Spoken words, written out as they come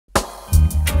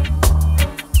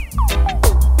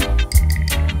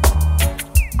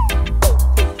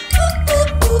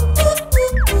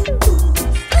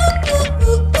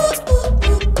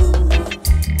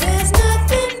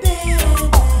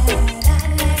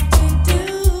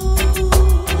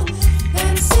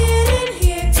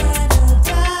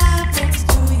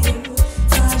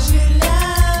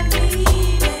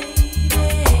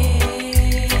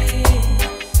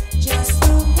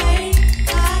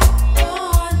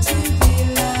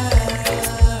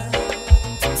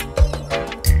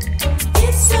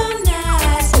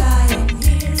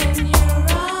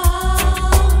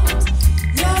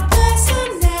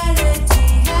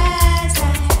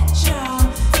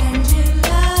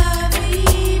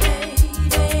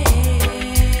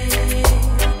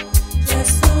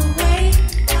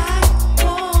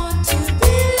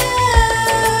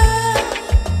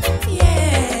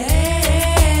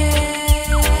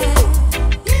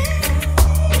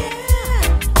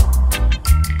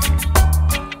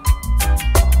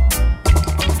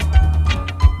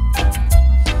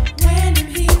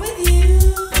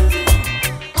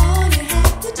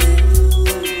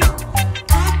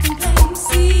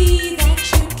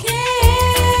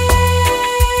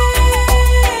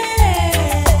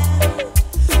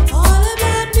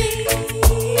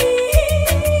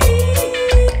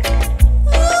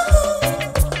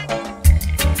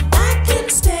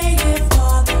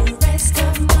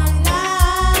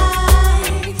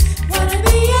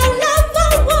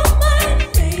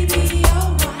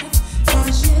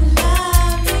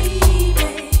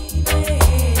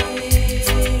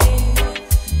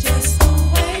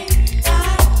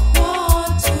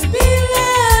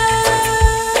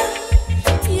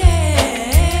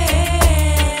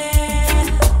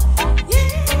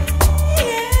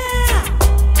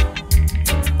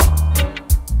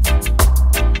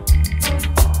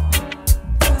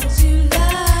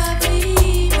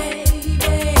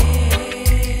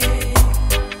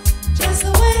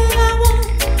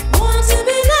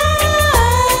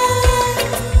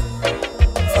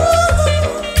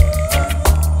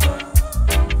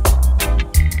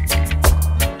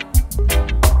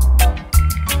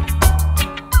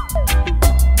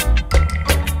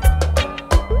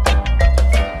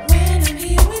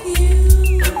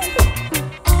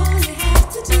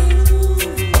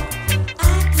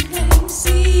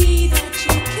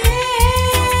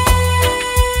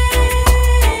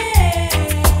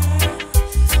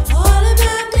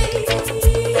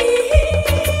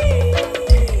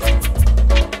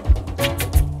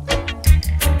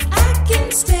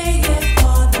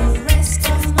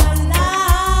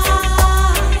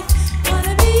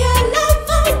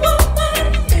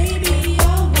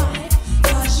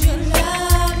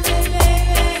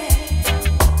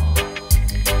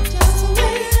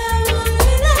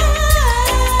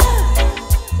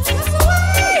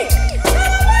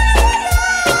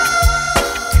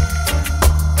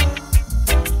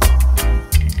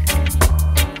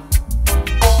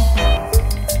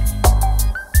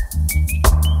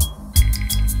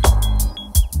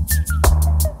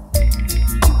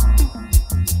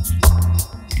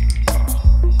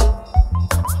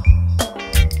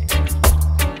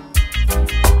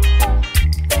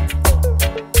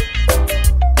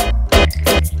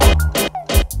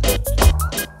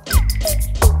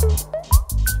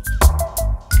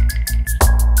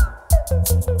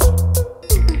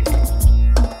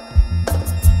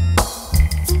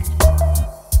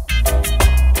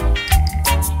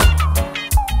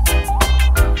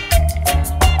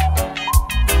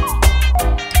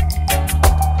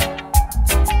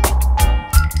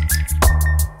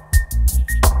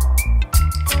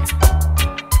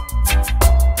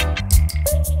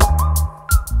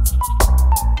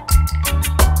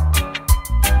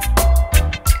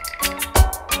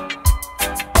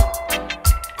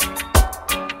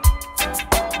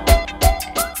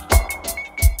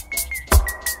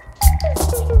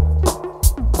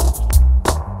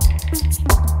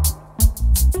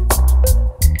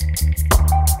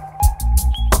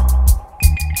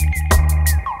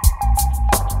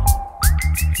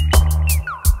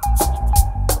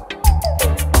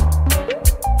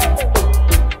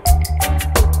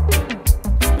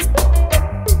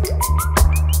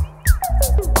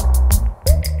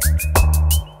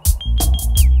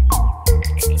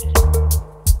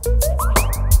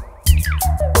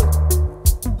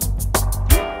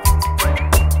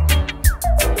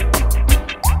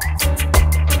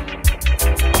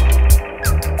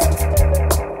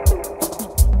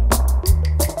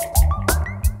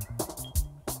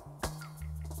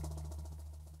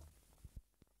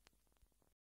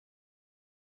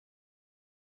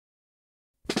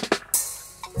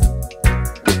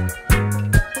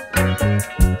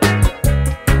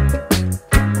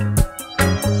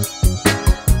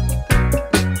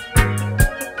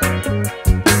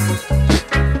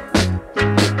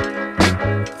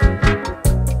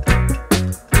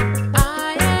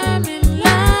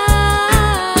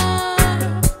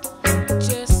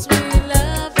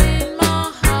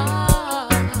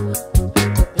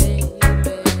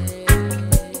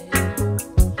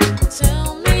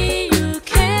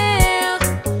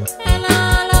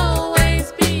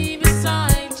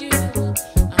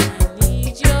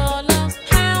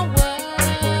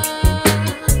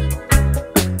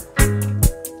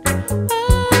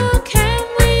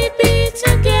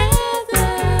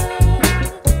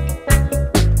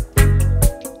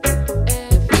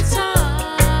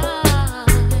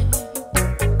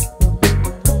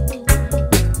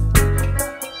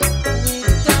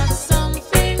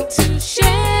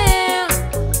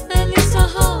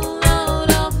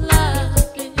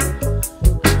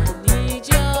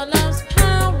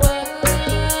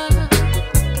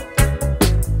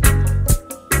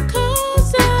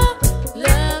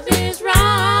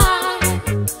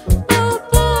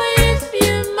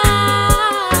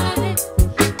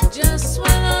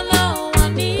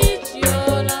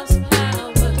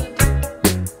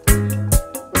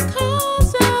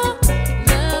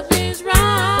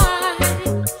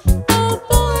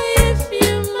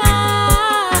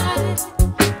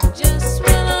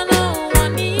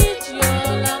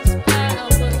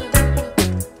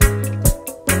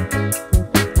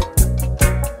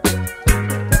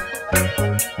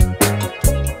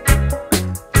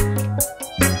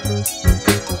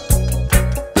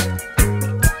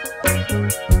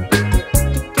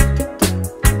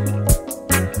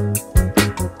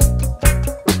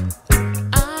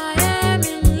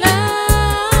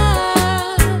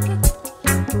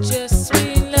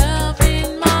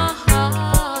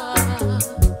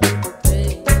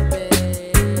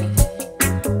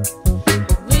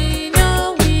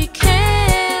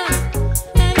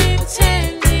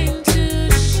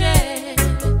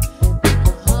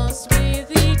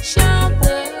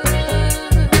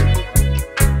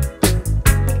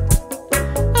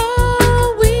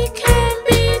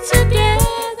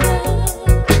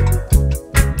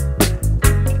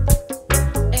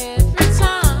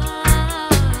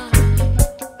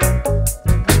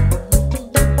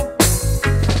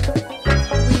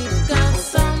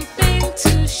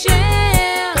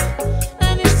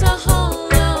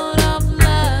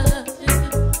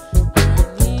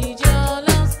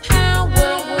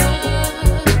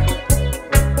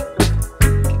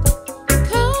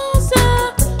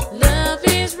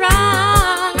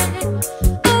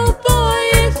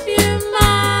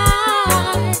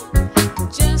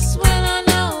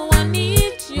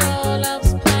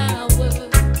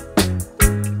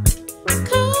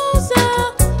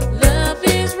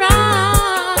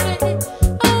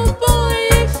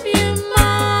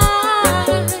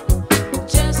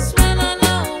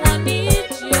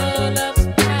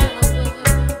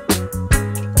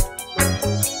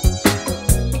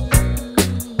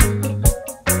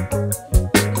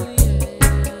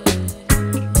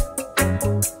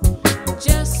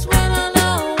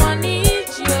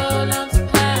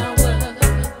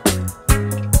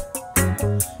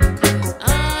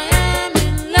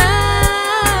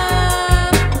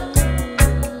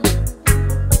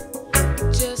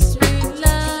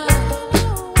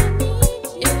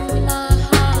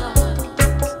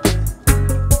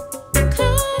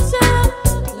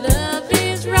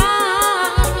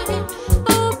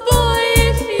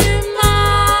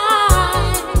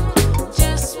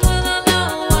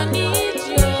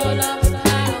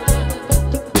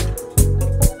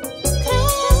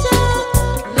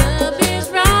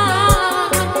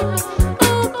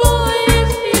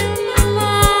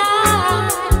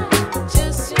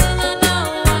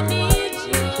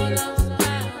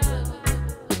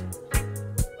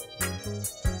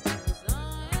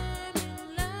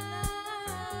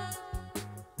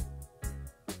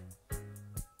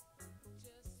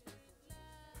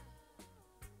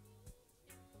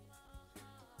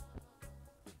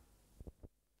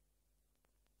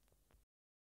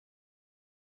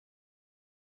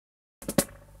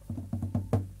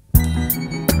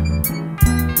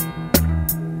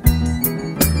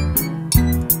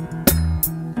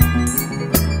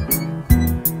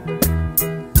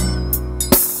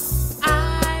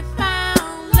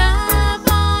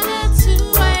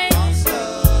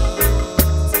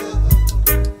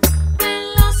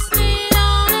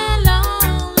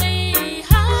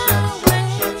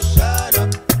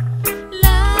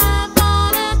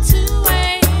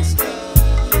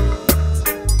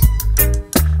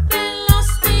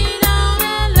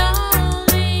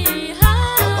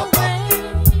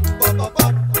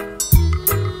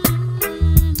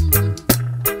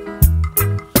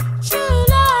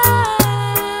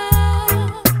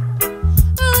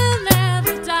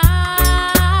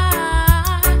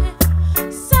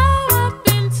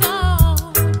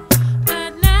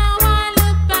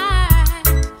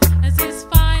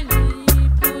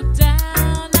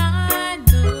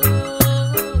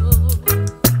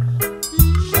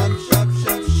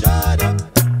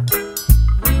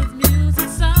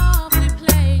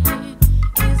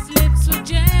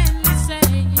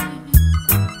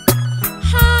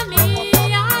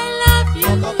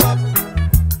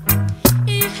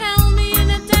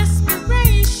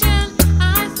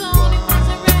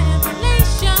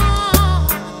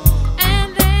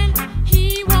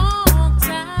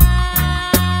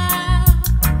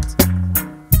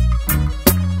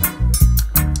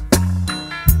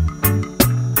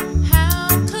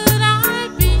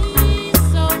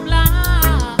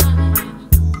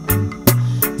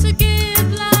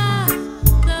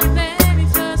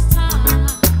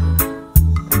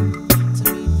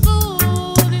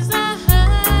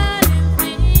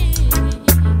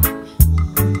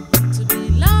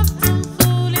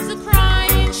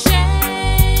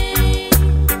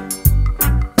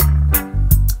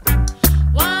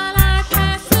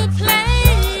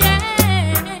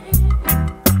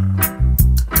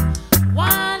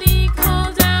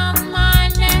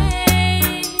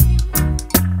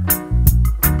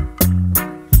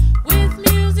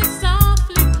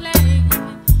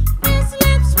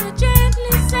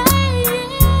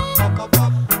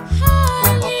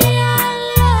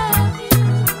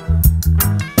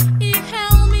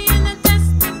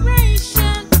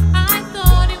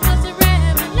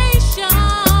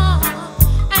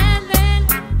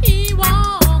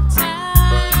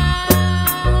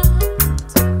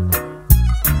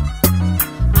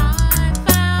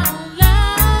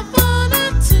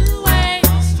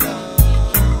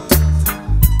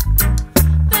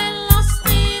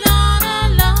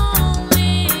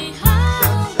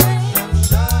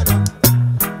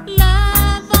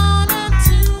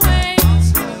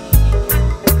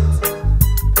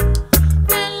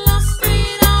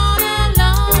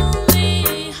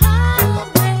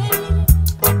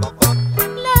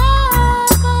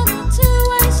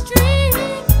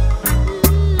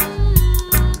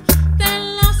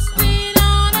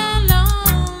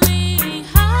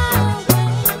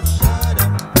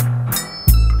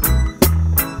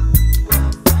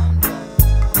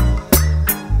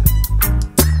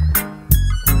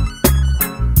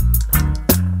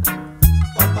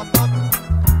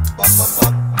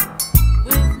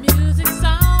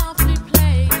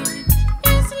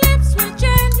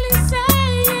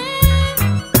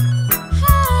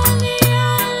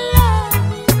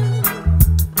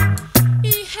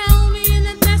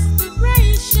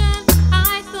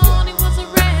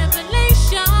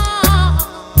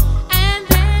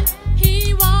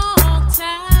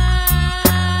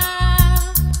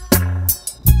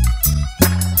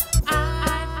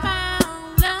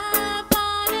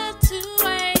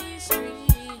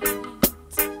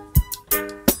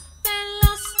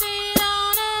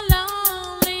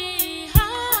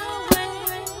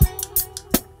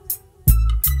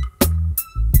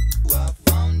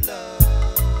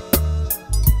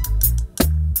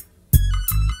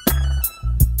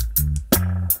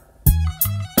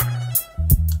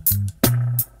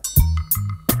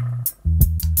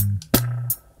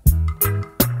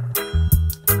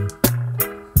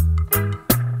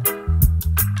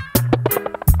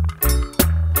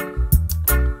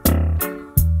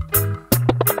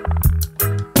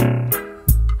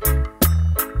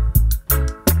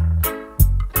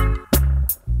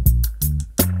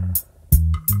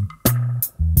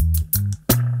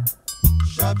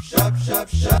Shop, shop,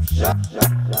 shop, shop,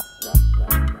 shop, shop.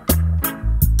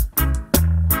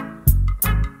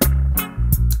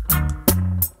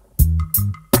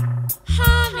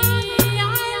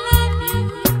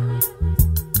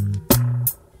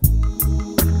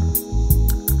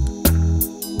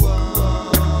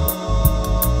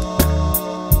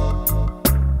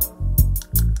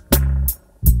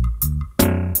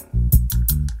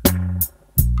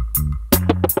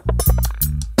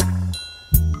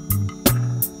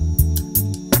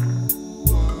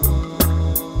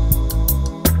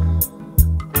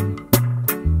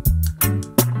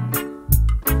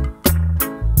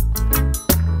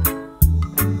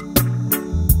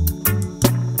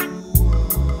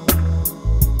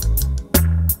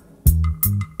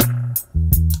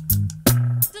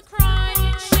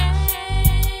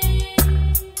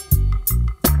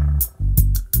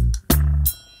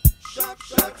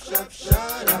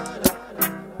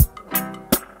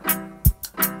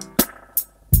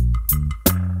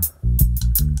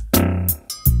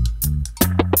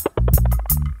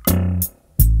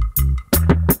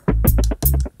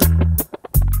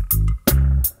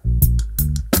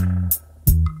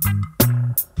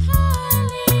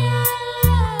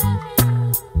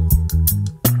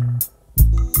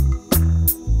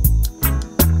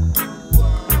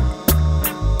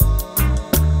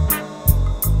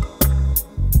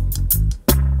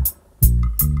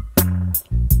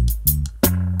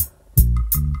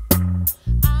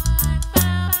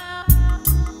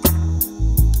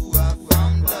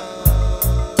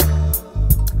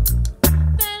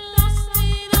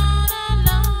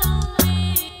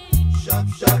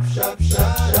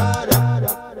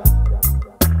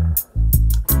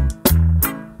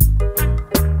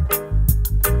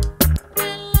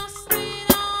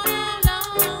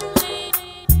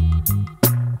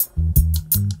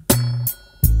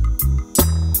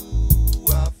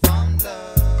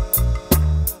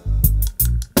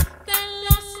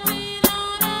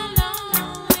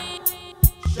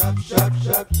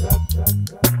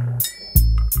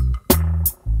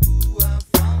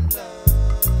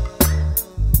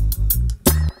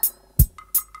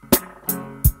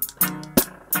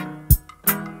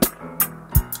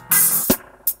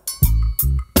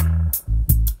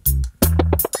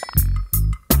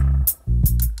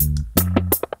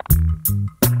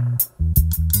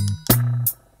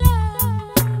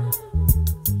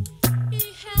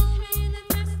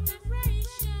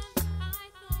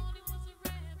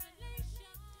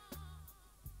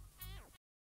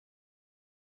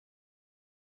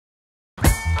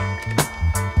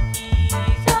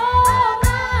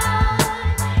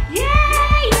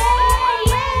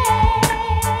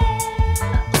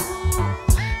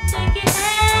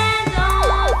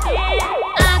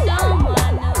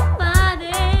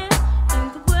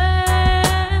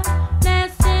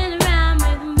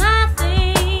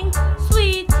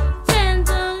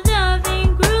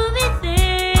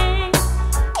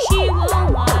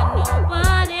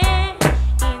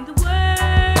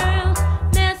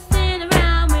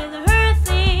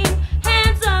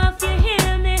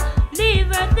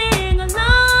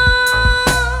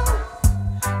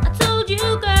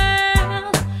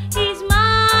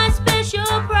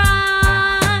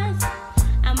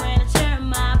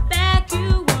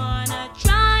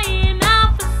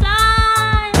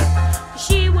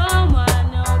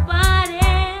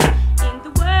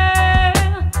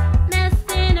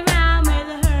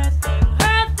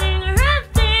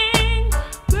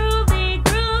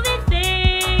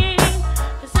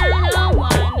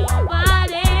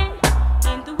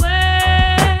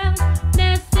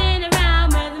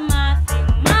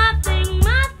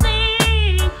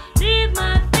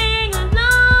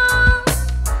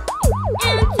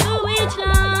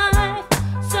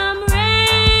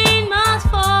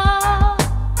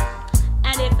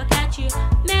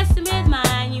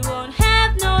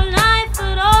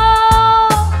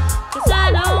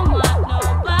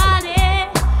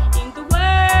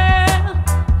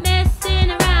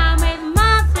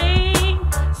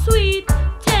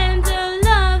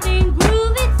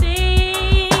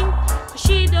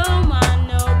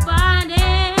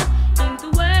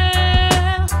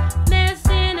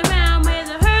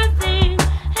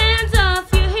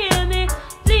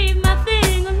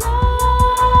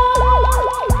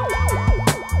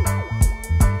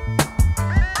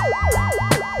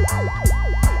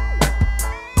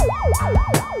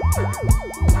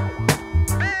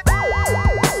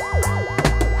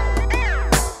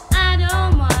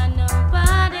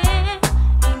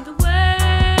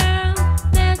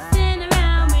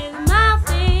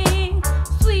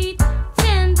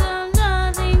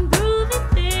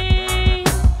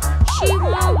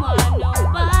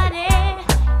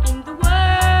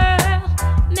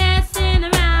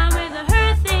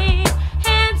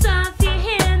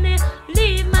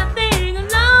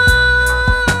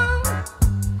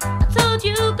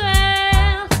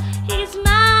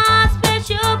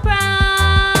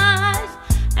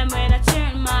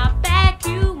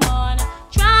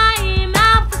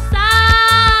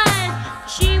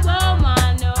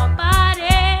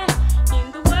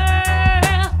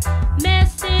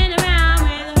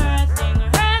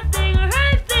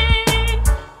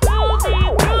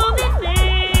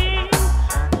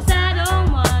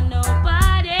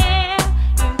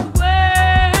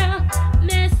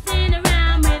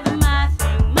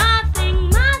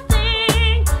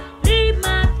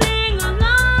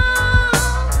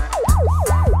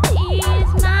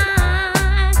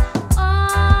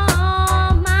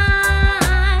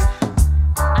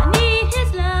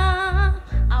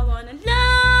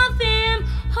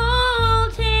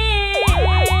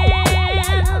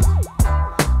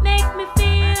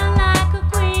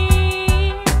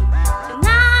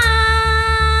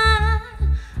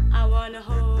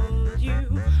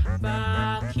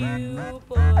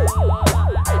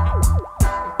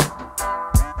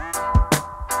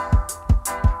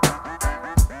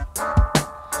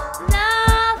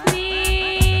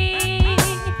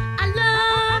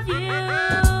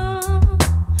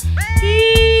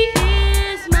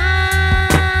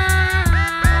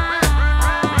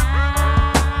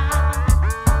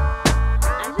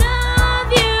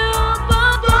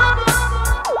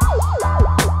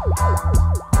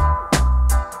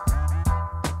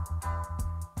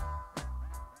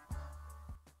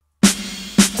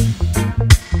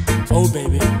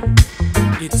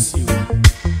 it's you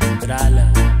that I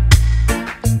love.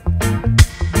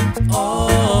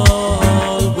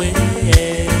 Always,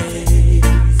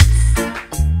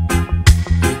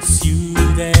 it's you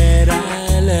that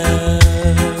I love.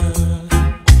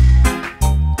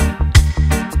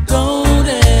 Don't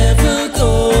ever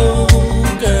go,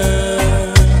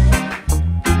 girl.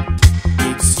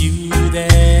 It's you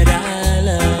that I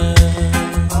love.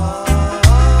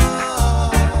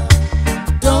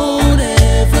 Don't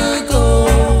ever go,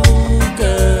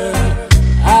 girl.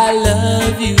 I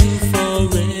love you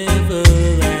forever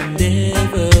and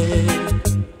ever.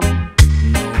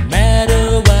 No matter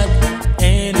what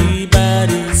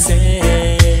anybody say.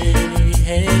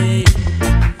 Hey,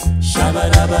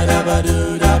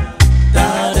 shabba-dabba-dabba-doo-dap,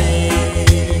 da-dee.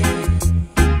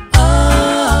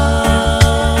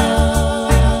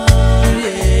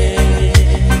 Yeah,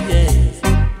 yeah.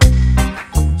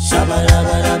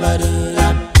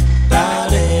 Shabba-dabba-dabba-doo-dap,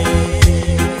 da-dee.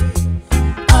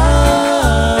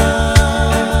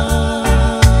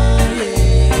 Yeah.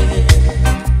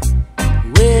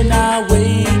 When I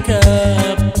wake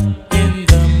up in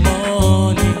the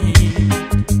morning,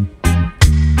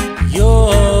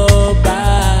 you're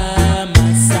by my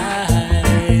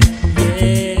side.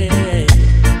 Yeah,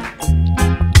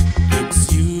 it's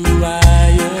you I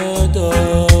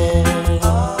adore.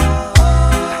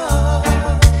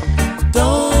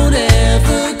 Don't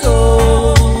ever go,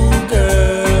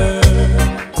 girl.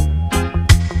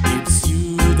 It's you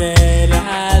that I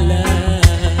love.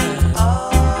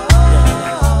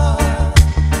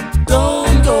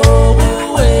 Don't go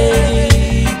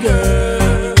away,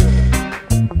 girl.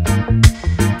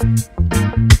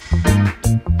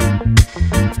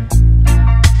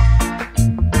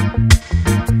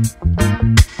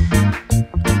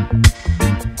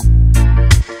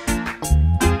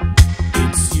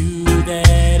 It's you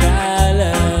that I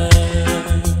love.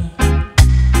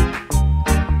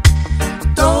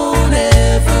 Don't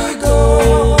ever go,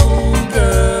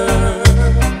 girl.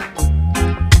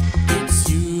 It's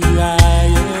you I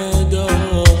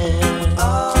adore.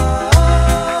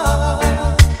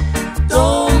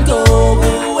 Don't go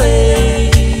away,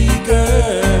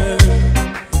 girl.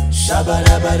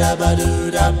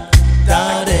 Shabba-dabba-dabba-doo-dap,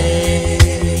 da-dee.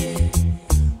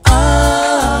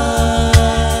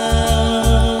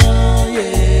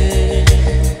 Yeah.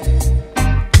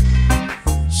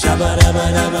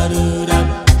 Shabba-dabba-dabba-doo-dap,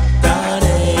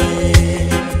 da-dee.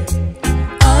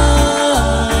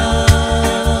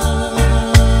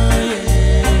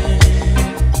 Yeah.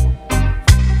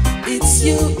 It's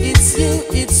you, it's you,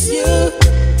 it's you,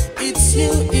 it's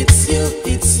you, it's you,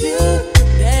 it's you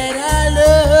that I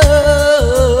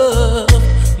love,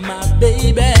 my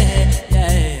baby.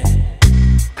 Yeah.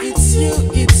 It's you,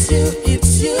 it's you,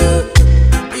 it's you,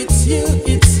 it's you,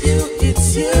 it's you, it's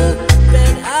you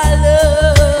that I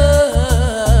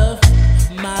love,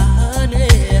 my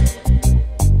honey.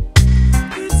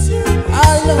 It's you.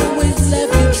 I'll always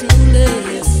love you truly.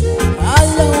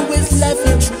 I'll always love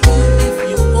you truly if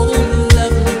you only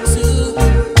love me too.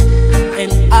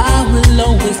 And I will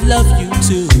always love you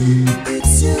too.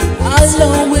 It's you. I'll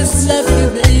always love you,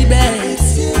 baby. It's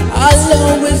you. I'll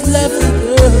always love you,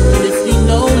 girl, if you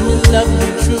only love me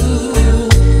true.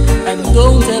 And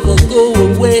don't ever go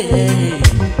away.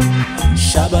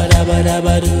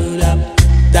 Shabba-dabba-dabba-doo-dap,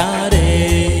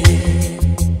 da-dee.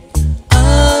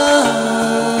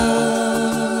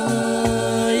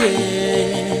 Yeah.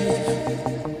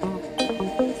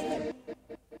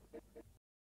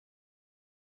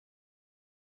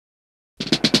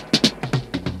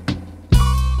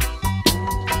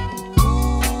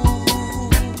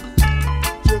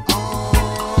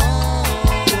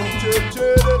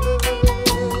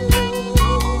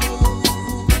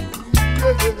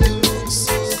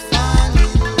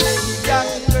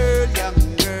 Young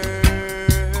girl,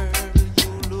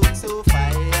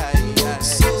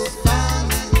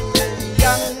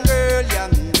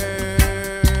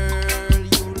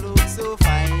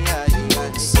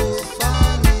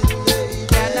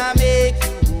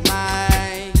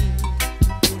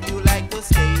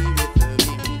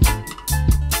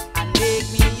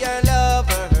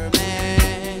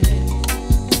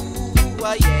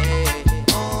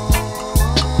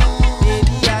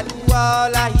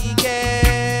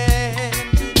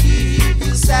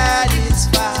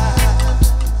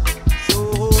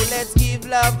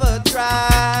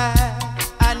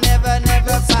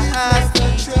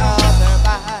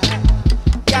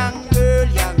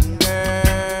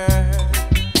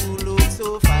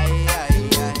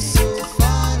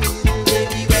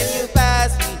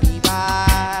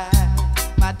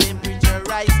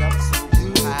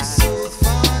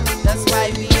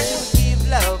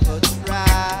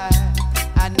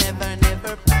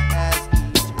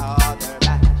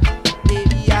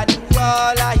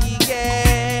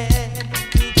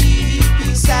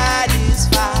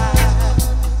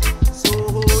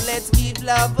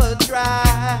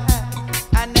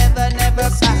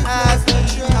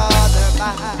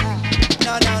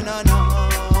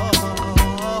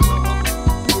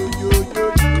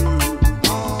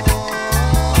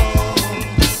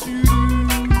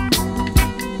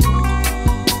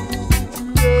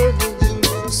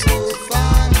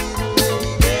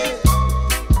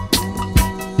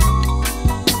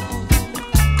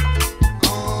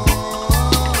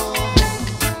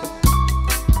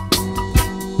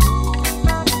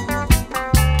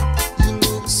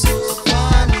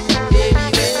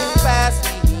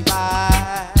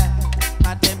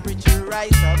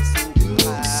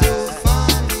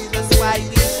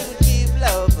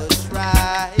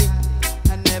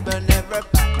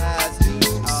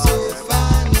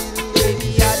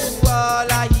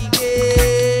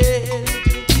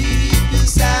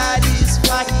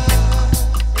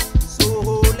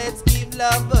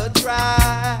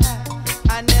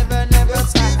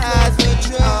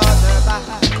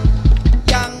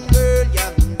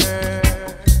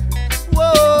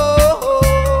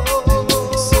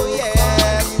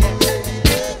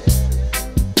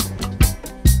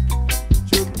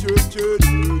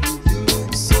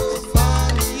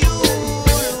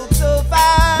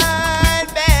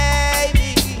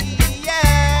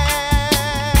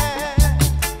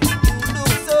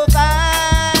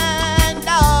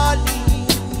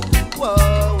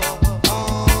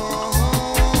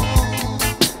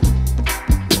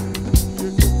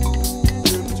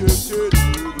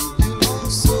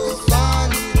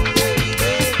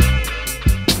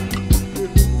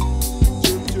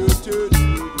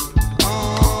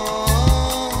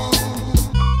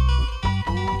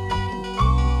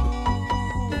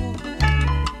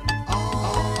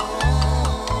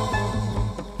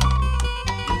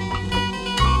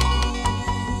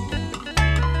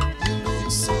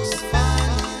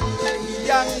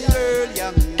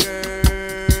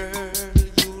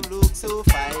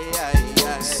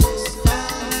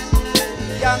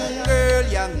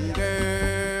 young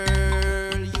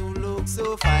girl, you look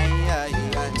so fine.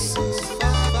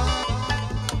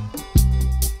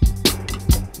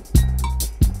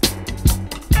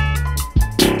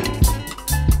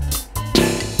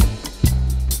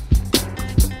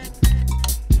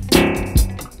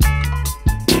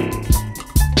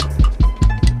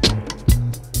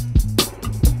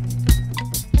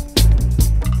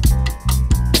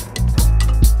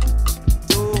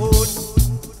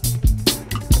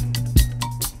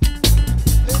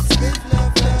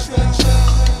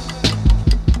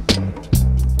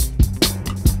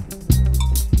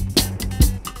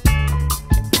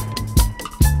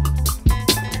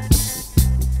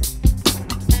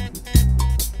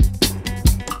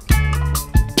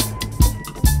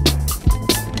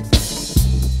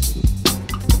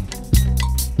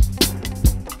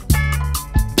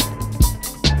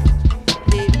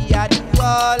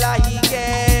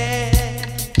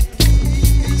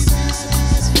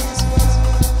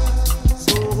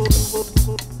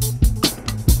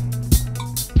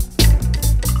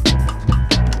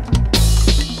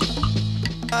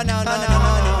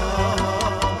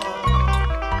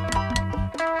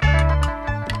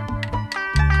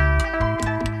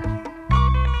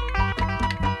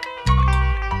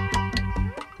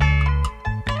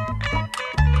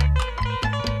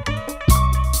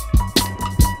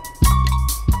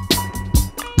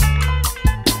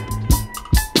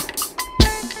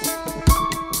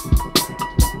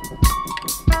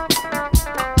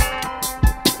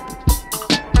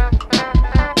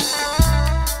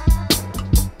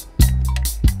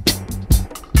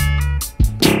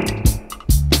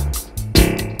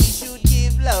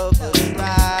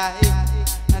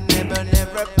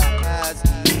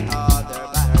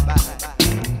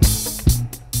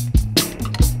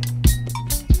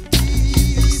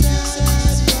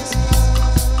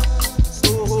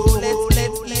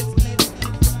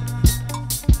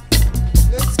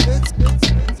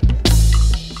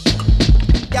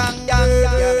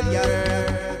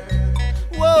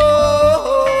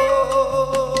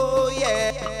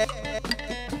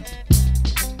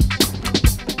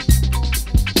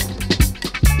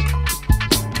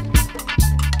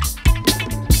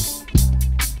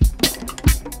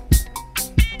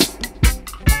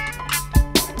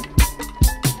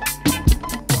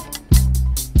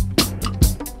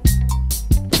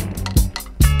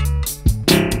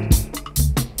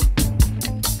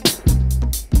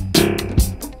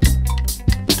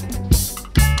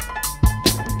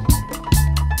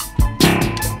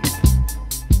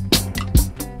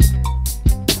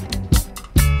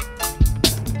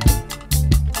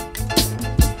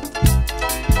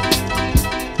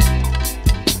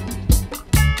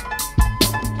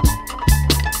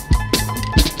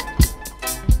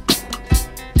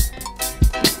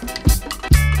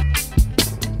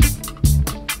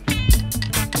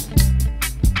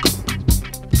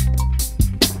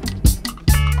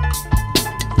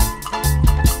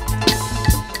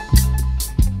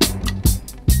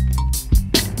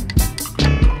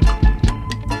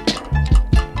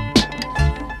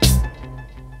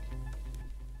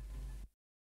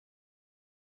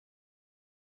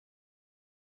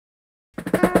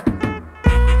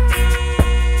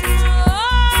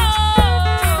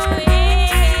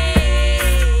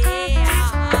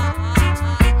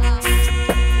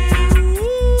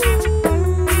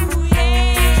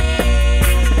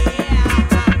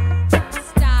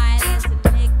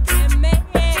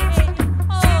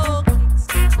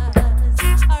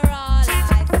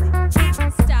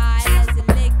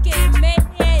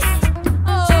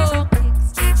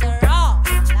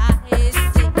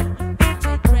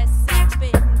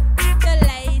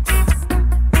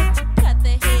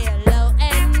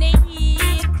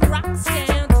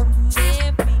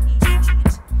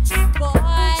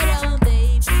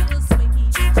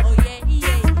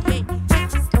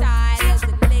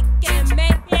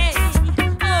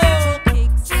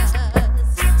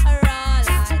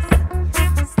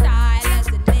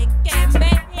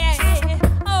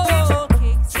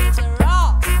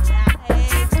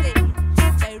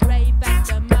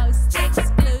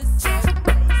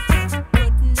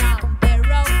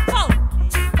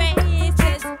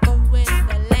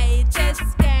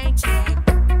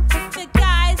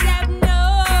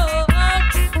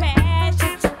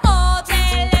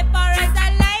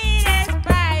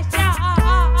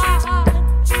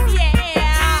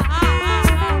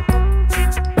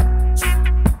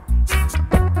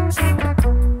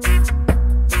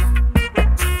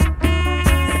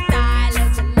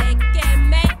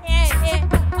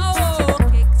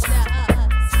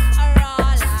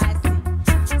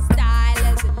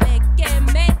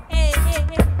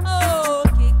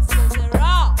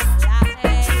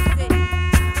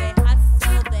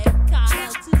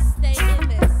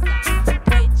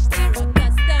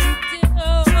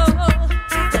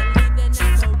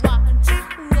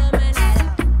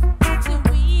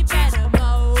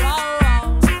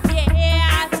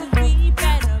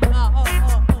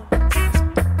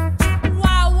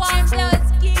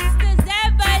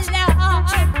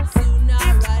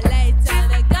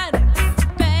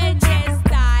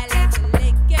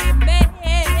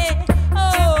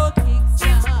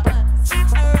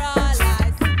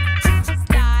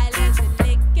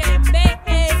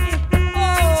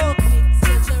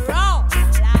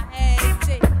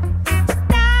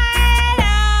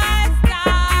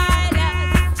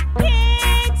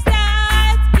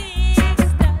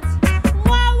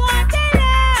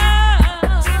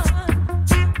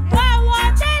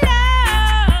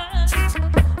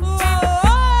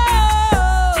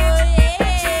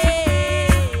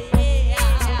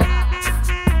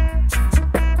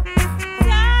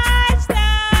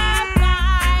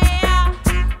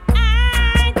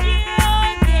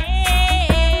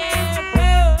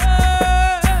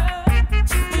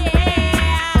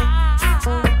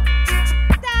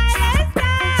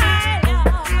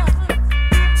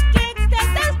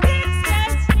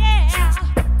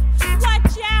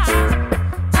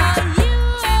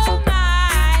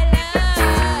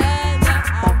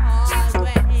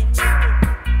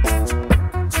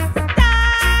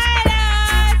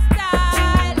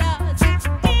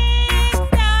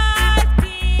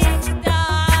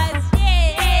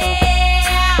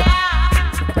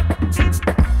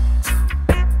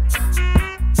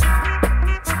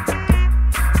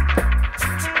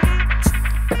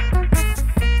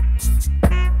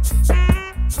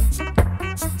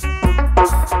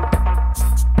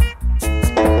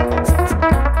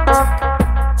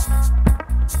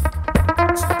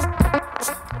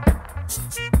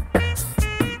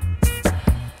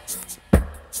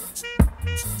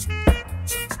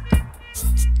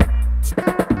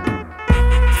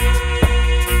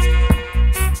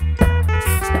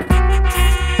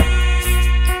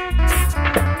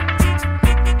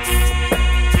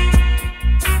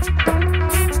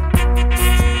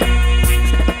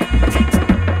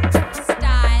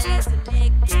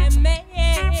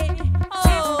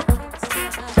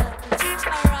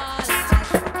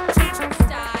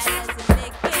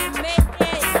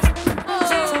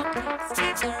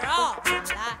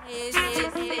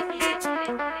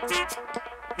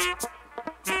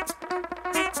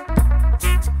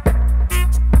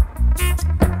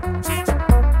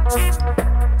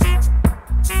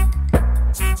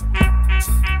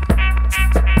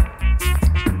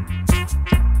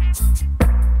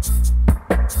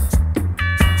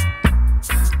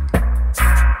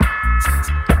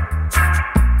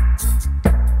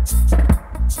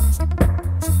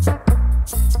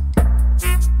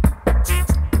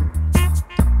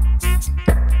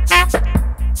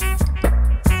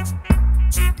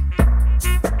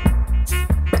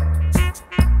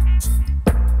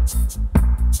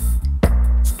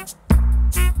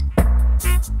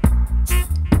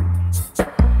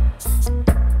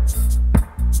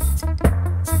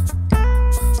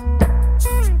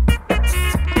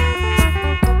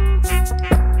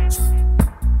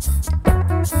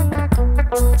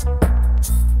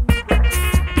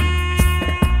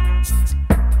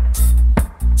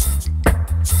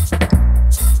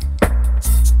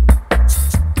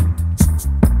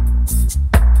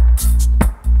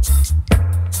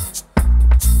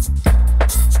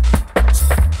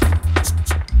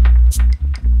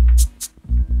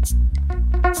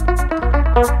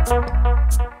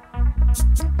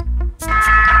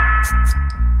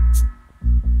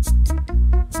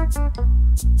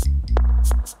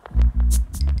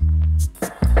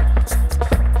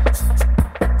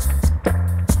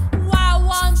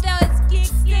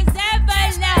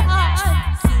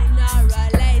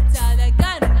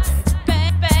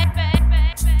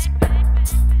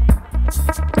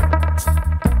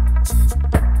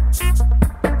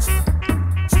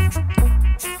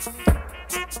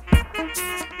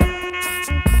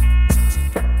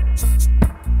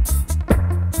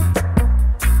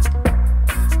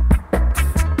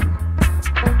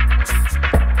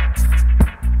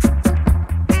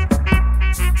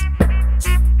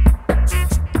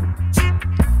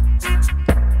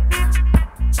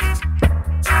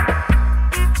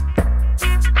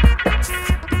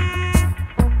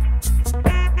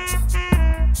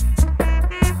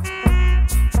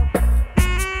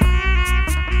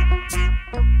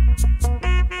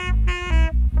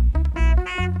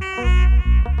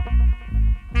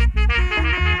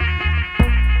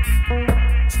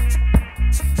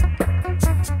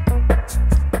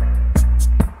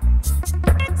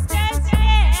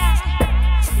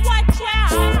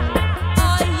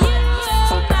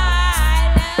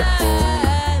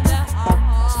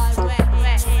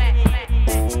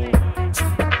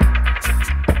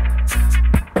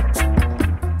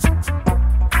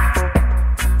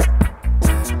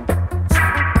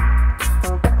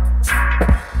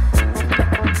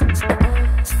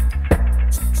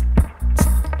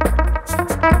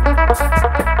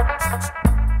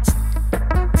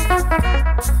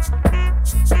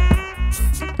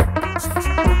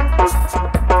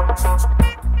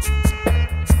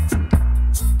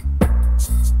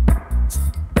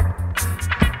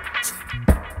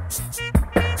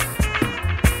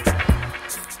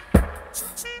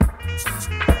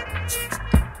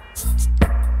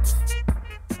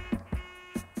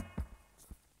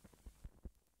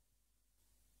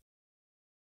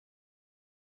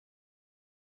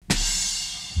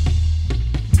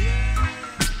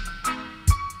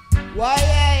 Why,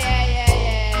 yeah, yeah,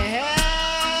 yeah, yeah.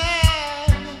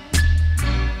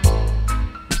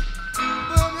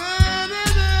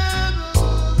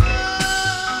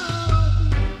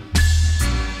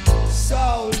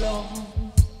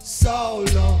 So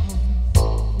long,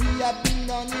 we have been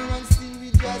down here and still we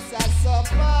just a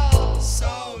suffer.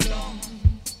 So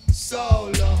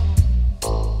long,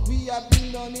 we have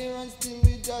been down here and still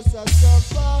we just a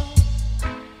suffer.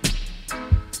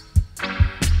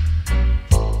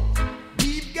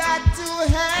 We've got to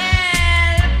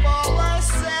help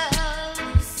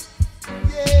ourselves,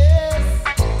 yes,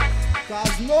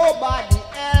 'cause nobody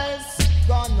else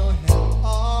gonna help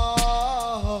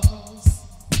us.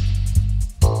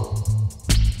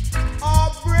 Our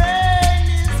brain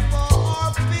is for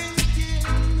our thinking.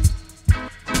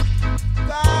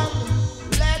 Come,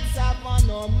 let's have on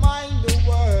our mind the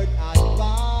word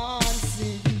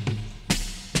advancing.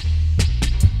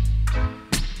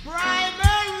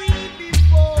 Primary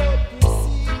before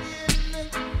proceeding.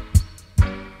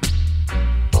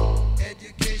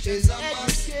 Education's a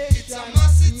must. It's a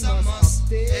must. It's a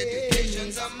must.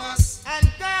 Education's a must.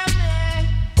 And come here,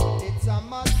 it's a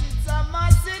must. It's a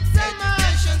must. It's a must.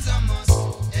 Education's a must.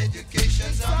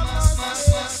 Education's a must. Must.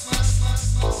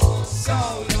 So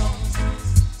long,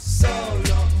 so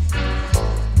long.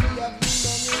 We have been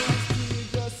down here and still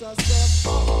just a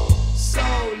suffer. So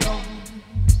long,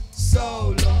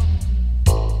 so long.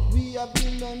 We have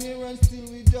been down here and still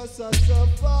we just a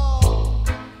suffer.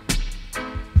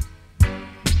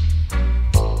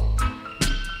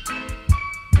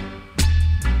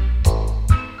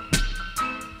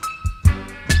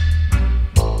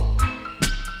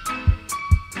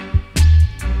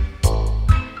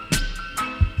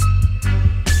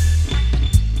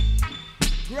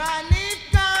 Granny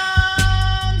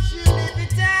come, she live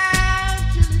it out,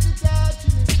 she live it out, she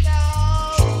live it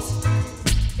out.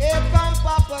 Here come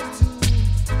Papa too,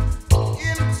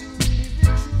 him too live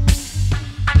it true.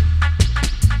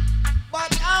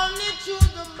 But only through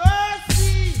the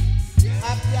mercy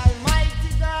of the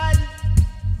Almighty God,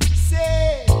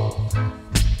 say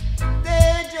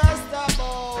they just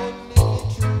about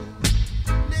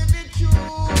live it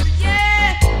true,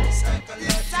 yeah.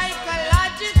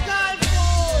 Psychological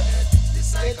force.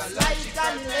 It's like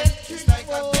an electric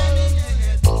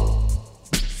force.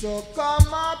 So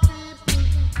come on people,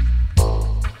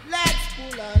 let's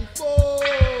pull and pull.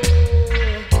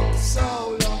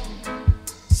 So long,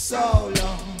 so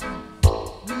long.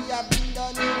 We have been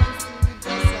done here and still we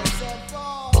just a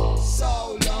suffer. So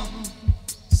long,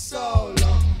 so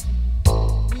long.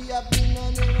 We have been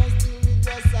done here and still we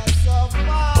just a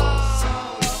suffer.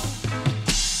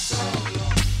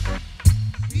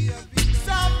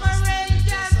 Separation.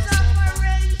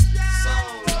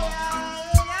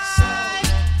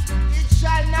 It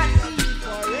shall not be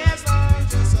forever.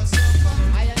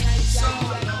 I and I shall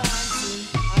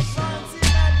be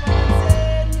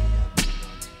advancing.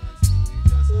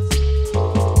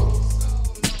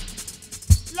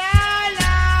 La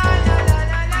la la la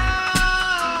la la.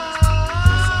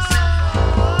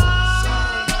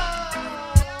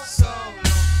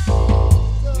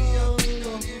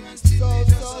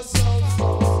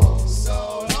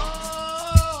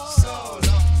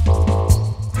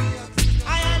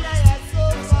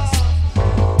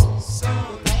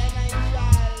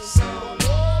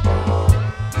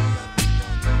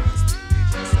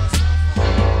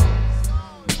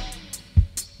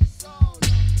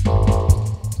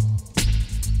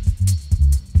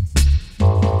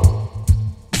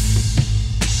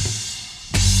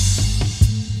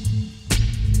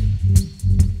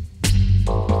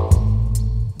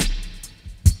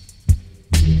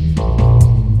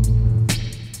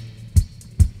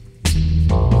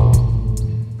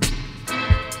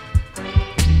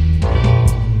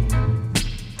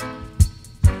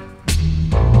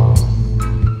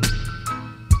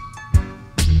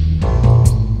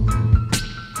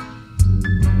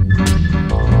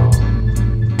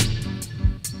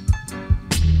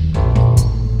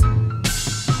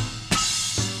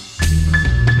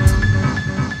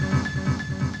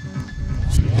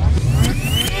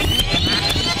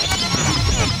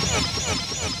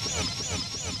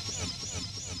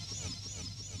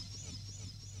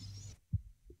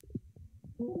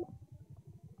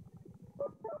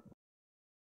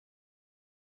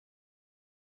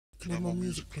 Play more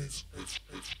music, please.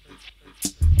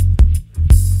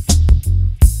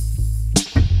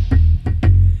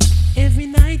 Every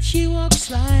night she walks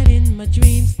right in my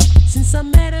dreams. Since I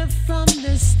met her from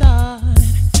the start,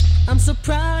 I'm so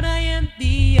proud I am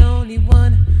the only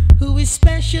one who is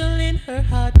special in her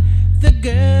heart. The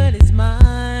girl is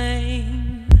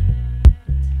mine.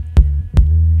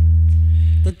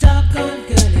 The The doggone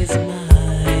girl is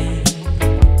mine.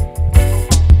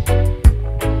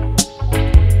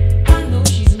 I know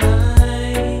she's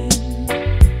mine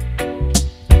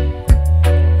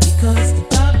because the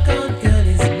doggone girl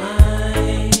is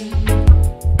mine.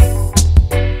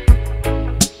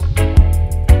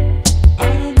 I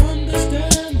don't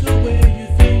understand the way you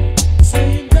think,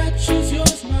 saying that she's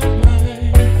yours, not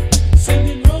mine.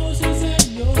 Sending roses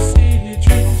and your silly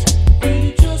dreams,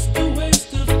 really just a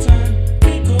waste of time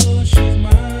because she's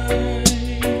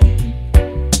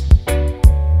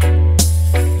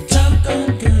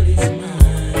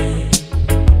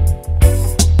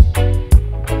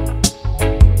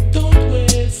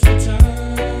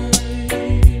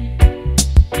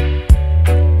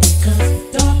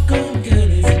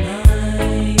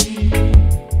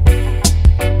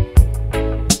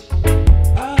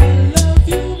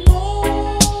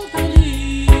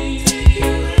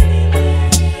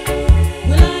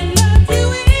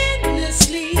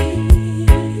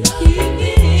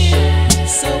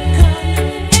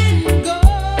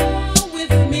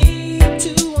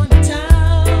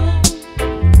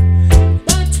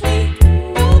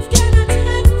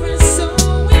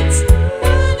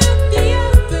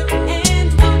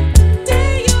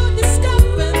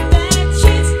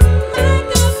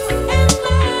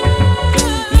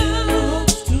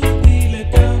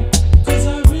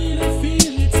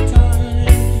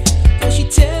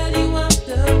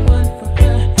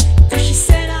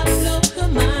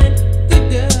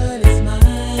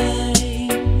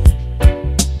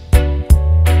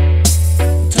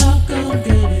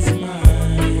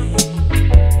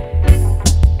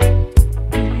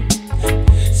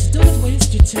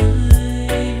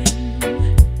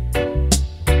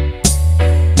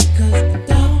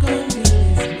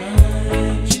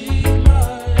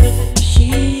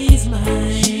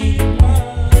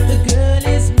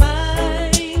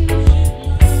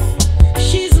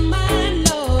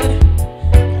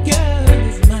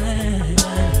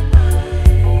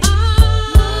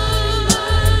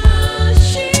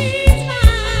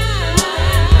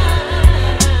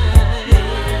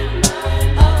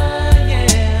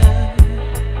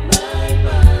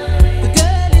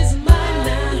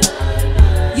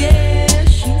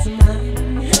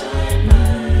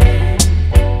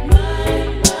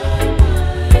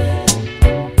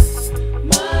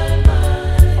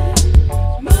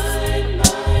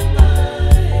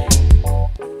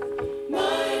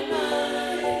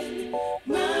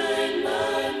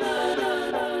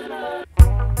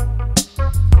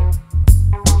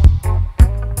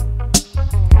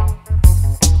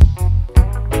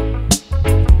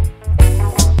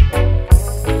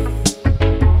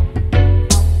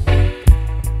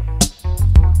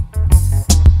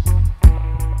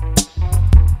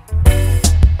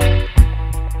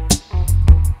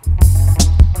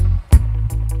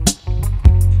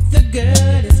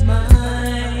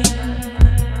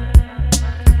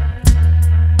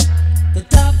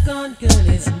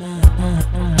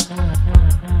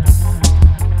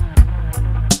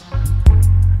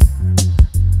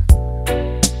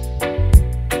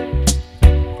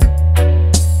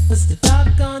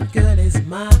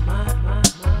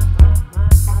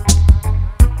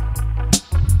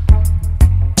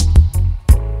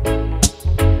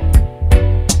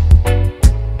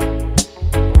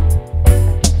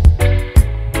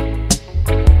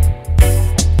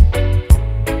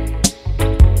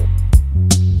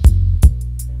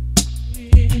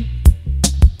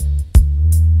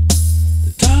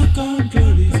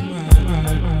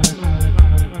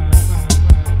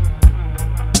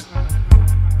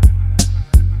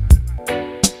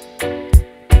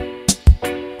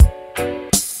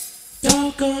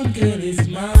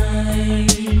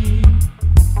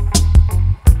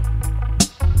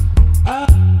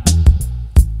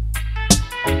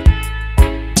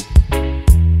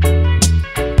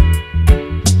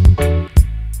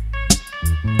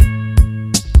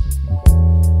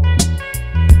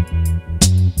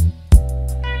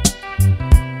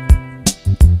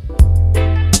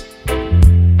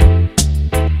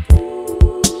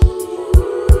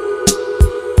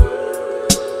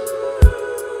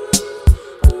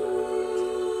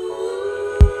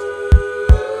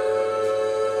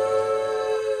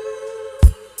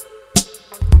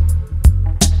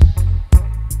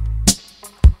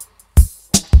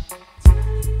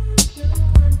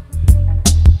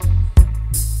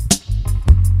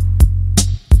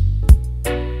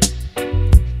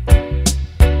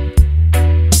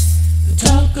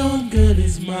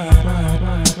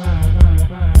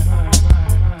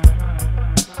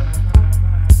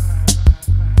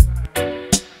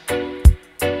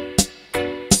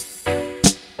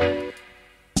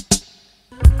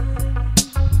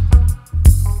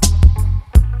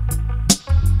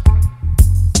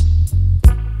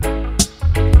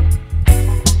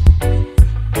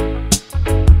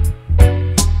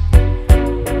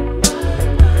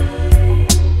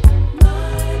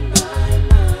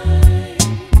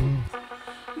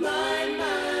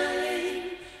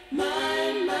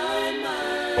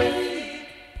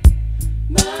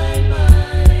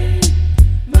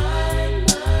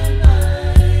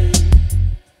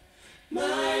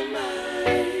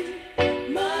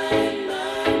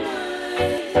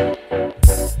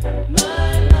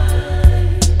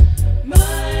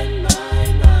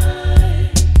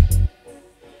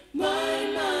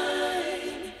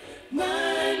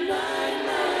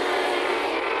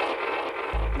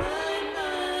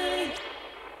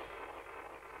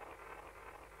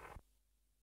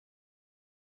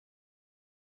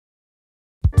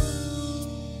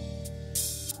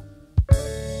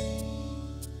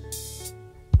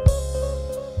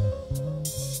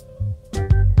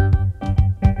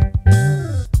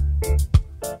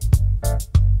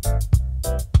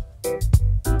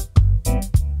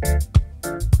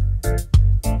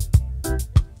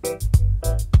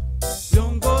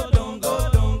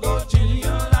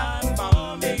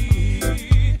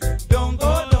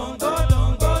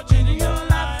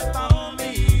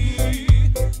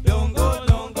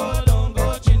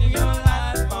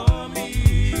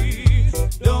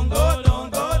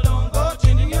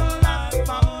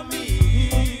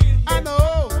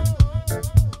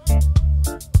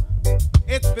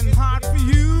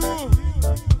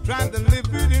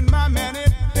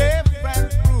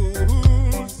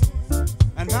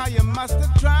Now you must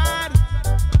have tried.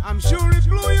 I'm sure it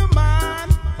blew your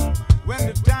mind when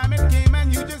the time it came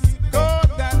and you just go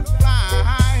and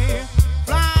fly,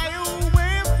 fly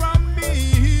away from me.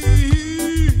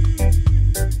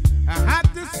 I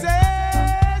had to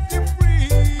set you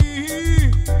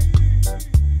free.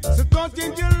 So don't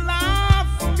change your life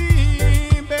for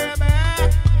me, baby.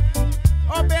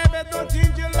 Oh, baby, don't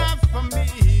change your life for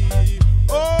me.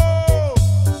 Oh,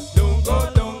 don't go,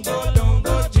 don't go, don't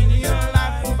go, change your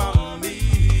life for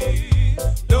me.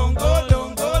 Don't go,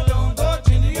 don't go, don't go,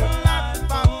 change your life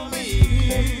for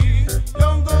me.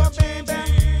 Don't go, baby,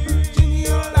 change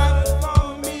your life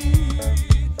for me.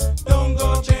 Don't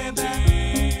go, baby,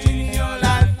 change your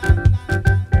life.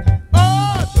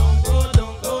 Oh, don't go,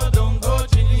 don't go, don't go,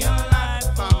 change your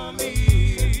life for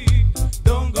me.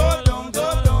 Don't go, don't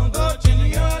go, don't go,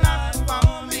 change your life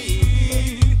for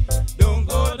me. Don't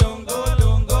go, don't go,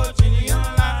 don't go, change your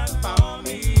life for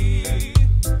me.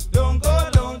 Don't go,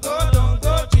 don't go, don't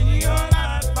go, change your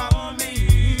life for me.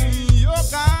 You're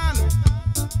gone,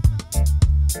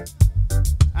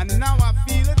 and now I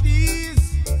feel at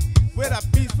ease with a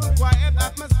peaceful, quiet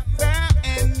atmosphere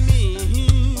in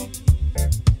me.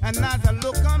 And as I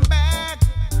look on back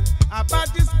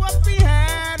about just what we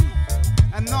had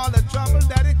and all the trouble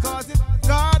that it caused, it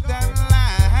God that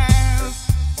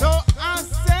last. So I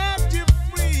set you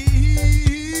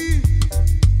free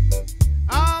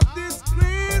of this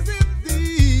crazy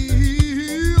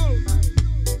deal,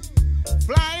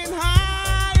 flying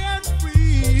high and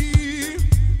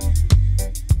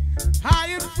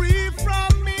free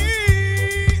from me.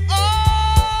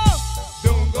 Oh,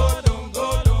 don't go, don't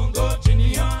go, don't go,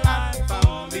 change your life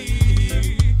for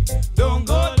me. Don't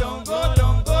go, don't go,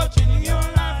 don't go, change your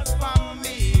life for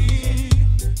me.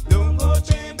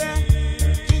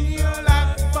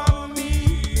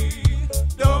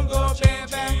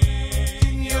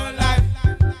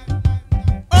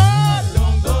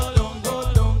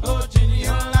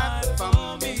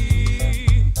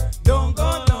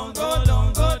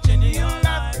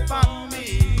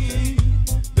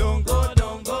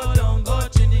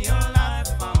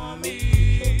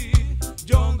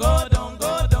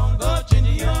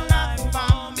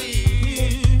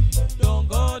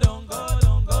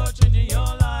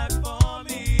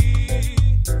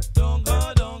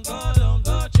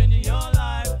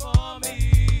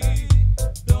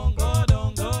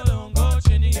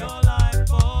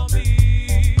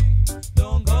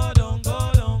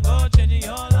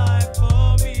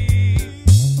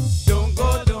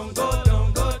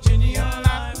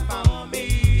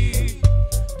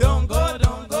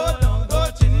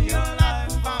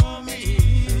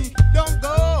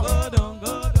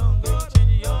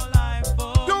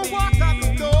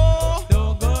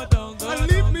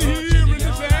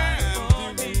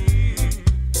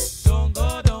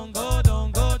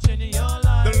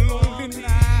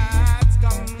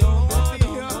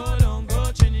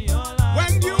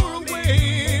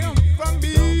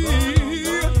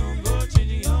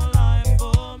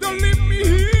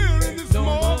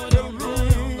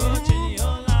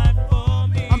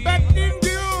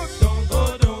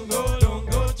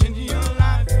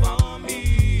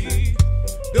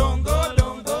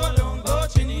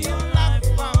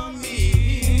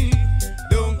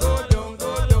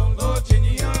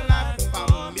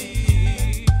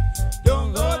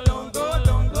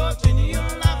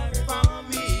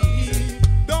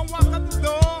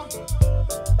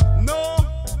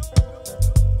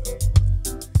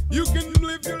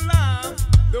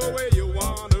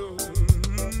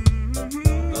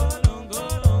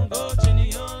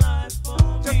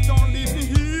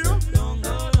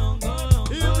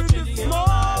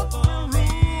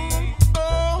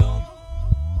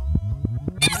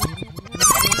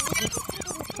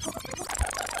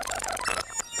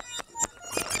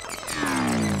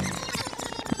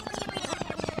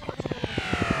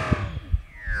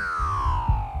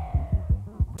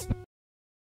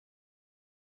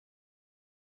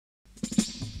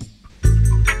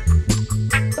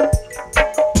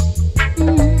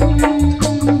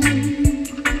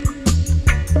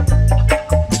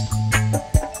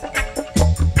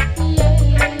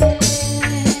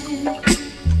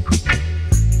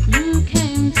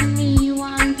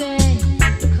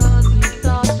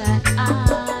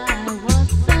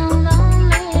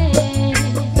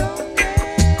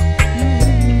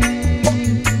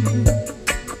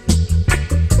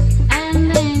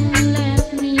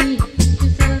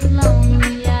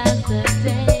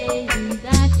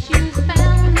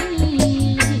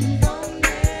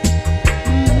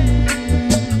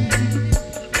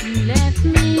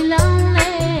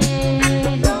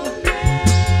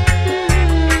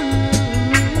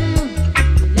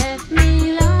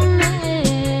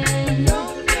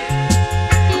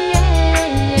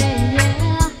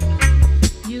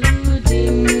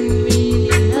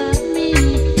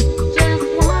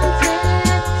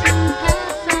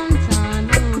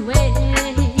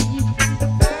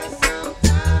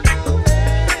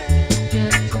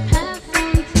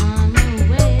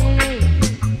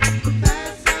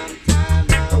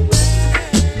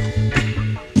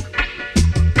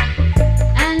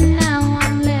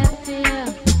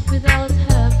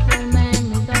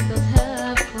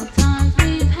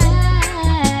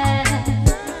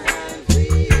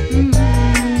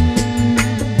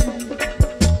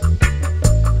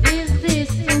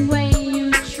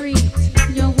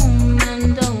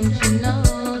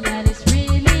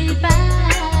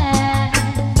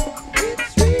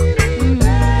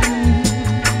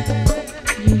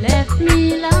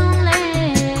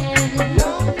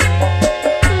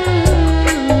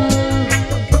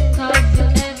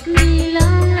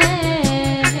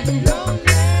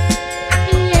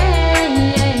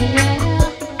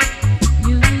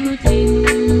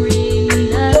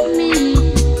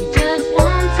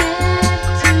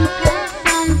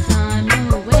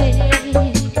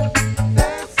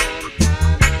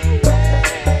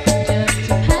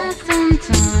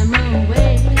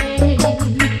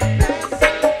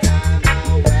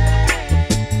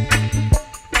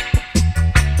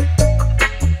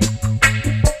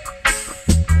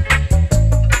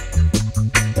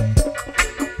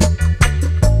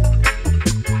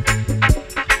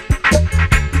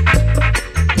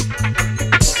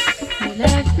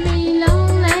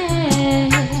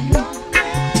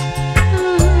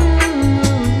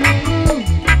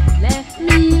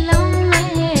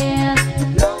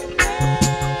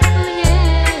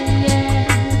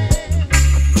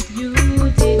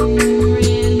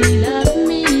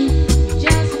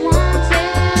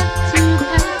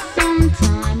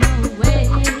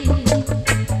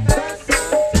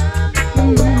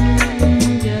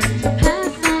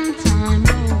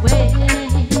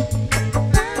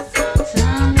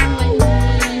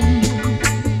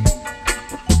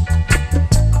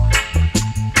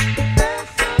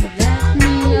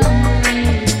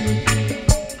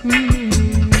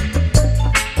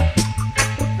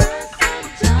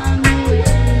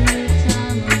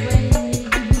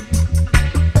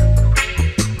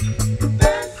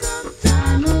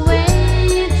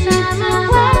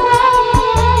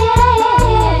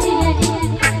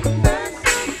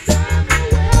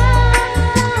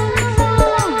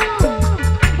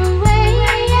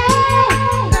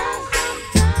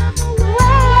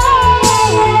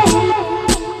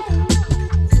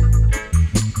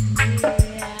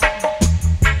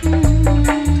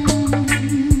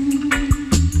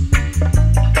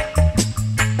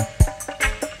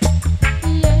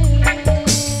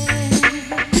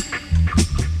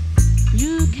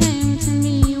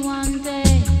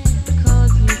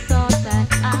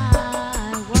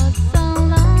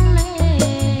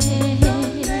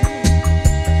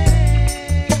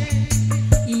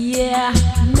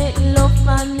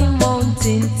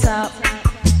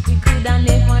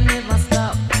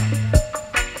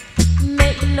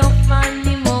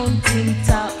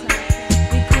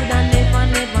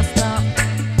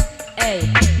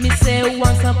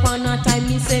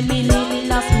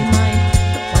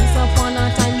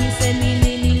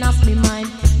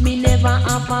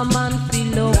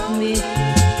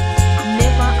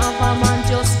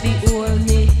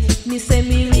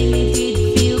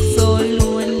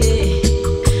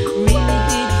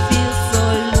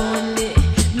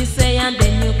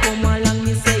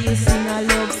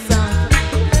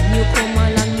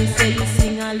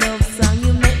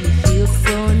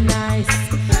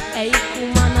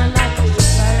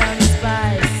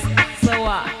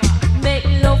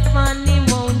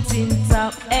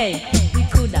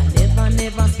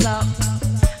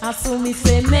 Me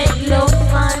say make love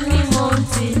on the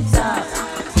mountain top.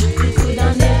 We coulda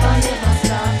never, never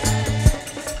stop.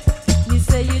 Me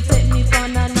say you take me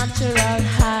on a natural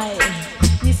high.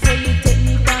 Me say you take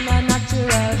me on a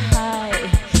natural high.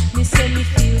 Me say me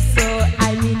feel so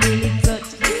high, me nearly touch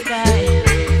the sky.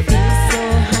 Feel so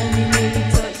high, me nearly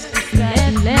touch the sky.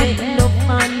 Make love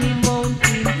on the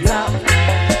mountain top.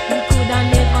 We coulda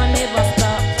never, never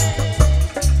stop.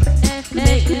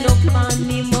 Make love on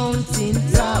the mountain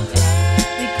top.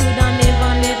 We coulda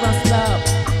never, never stop.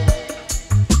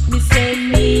 Me say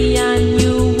me and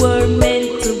you were meant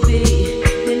to be.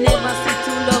 They never see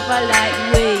two lover like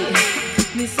we.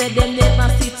 Me say they never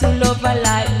see two lover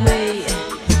like we.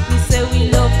 Me say we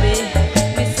love it.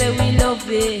 Me say we love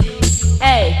it.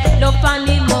 Hey, love on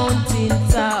the mountain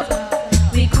top.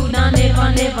 We coulda never,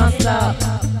 never stop.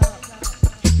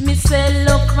 Me say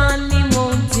love on the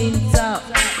mountain top.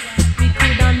 We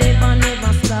coulda never,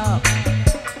 never stop.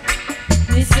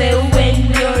 Me say when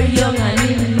you're young and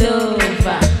in love.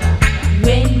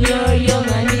 When you're young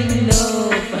and in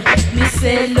love. Me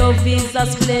say love is a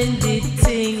splendid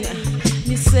thing.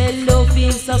 Me say love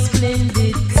is a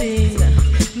splendid thing.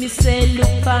 Me say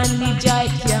look on the joy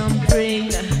can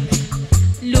bring.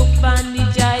 Look on the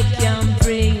joy can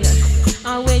bring.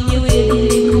 And when you will the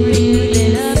little bring me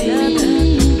them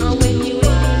sing. And when you will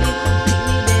the little bring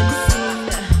me them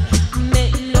sing.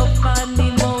 Make love on the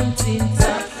mountain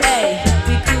top. Hey,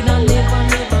 we coulda never,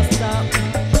 never stop.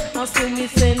 And so me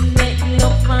say make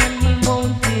love on the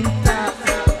mountain top.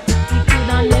 We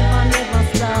coulda never, never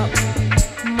stop.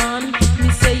 Man, me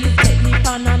say you take me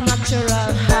on a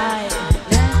natural high.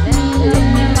 Take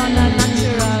me on a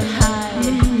natural high.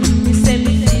 Me say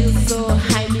me feel so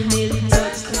high, me nearly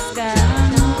touch the sky.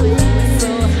 So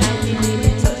high, me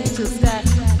nearly touch the sky.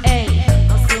 Hey,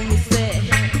 and so me say,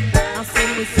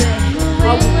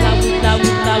 oh woodla, woodla,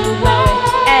 woodla, woodla way.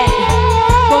 Hey,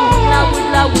 come woodla,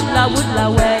 woodla, woodla, woodla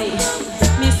way.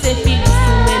 Me say feel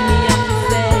listen when me have to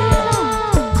say.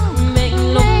 Make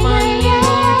love on the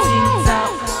mountain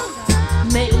top.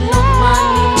 Make love on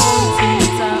the mountain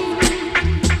top.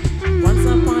 Once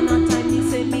upon a time, me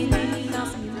say me nearly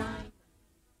lost me mind.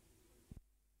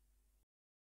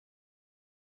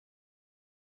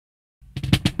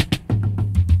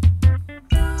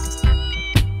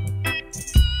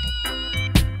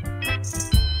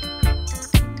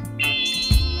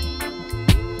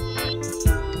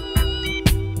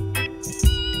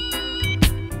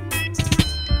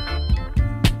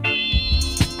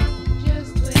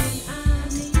 Just when I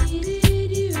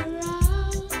needed you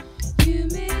around, you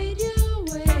made your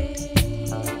way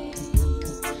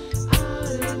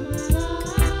out of my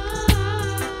life.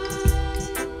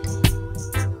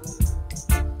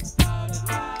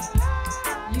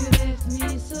 You left me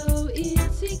so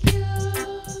insecure,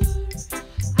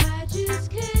 I just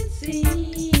can't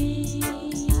seem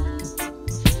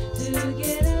to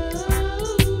get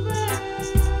over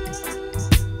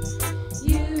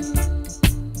you.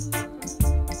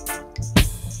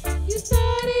 You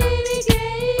started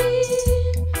again,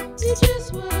 you just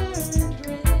weren't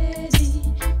ready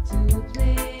to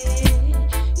play.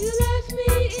 You left me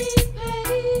in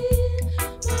pain,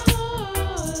 my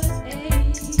heart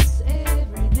aches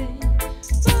every day.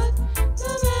 But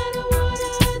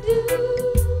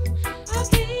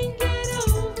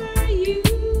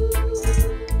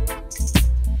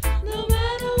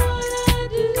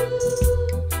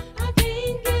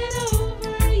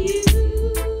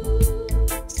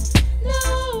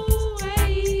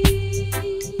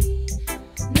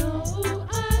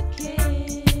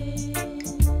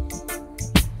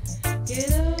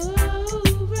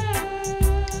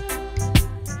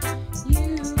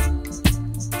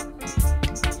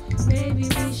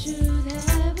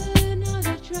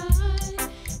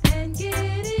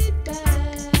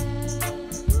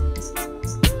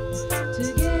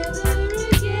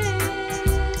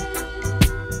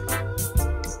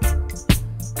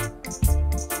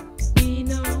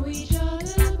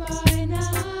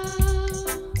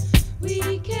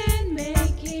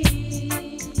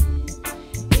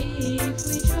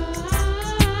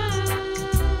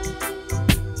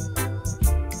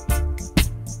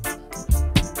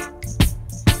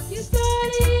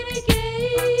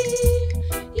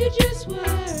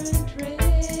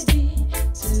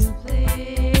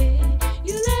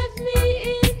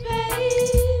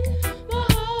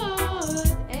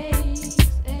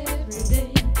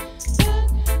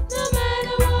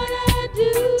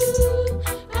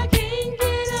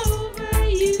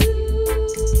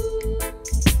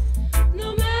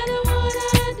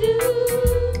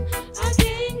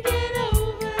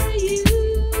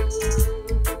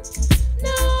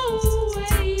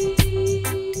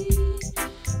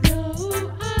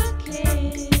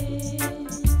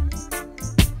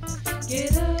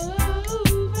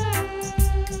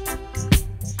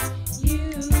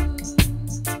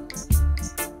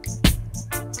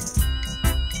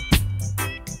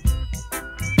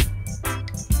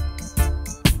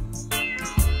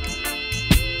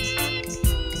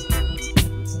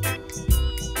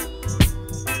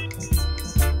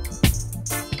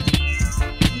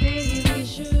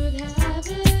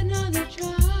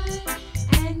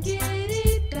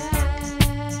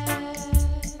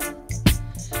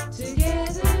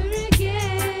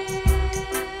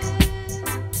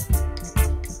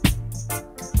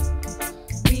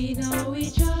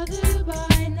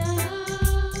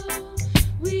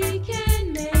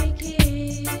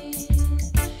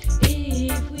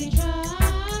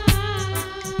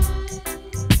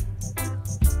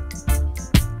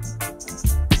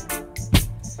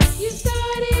You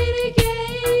started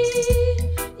again.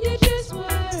 You just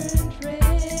weren't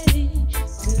ready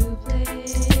to play.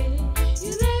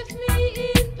 You left me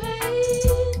in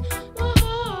pain. My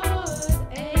heart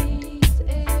aches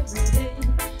every day.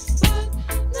 But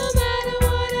no matter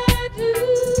what I do,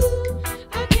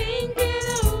 I can't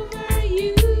get over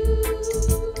you.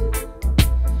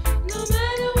 No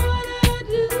matter what I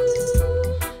do,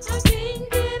 I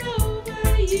can't get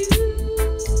over you.